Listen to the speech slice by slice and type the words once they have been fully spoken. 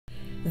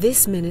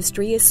This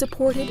ministry is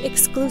supported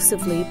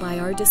exclusively by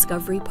our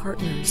Discovery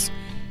Partners.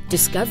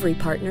 Discovery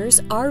Partners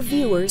are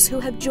viewers who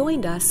have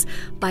joined us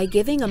by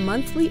giving a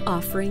monthly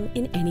offering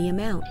in any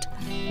amount.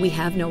 We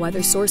have no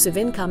other source of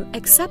income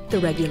except the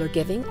regular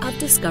giving of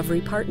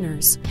Discovery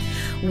Partners.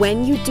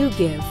 When you do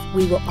give,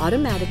 we will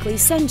automatically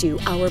send you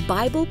our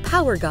Bible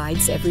Power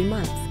Guides every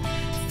month,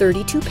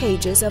 32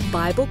 pages of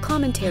Bible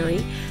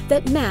commentary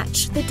that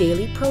match the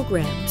daily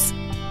programs.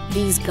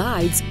 These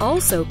guides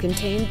also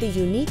contain the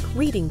unique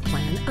reading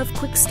plan of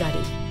Quick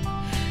Study.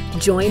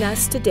 Join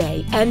us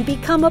today and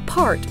become a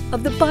part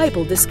of the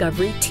Bible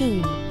Discovery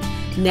team.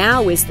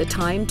 Now is the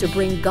time to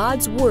bring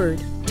God's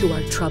Word to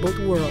our troubled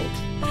world.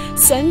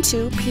 Send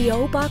to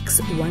P.O. Box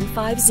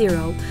 150,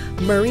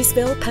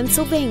 Murraysville,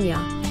 Pennsylvania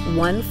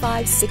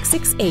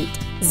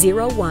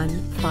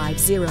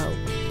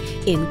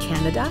 15668-0150. In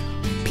Canada,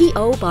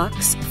 P.O.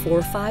 Box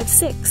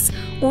 456,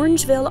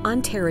 Orangeville,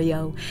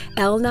 Ontario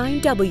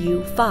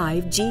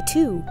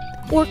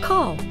L9W5G2, or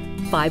call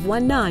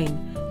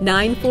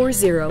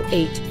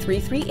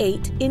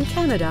 519-940-8338 in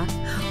Canada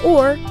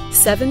or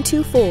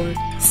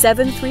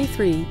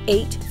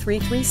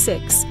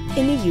 724-733-8336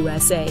 in the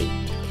USA.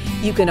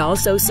 You can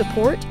also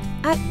support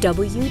at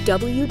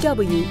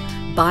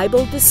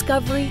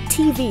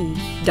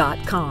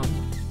www.BibleDiscoveryTV.com.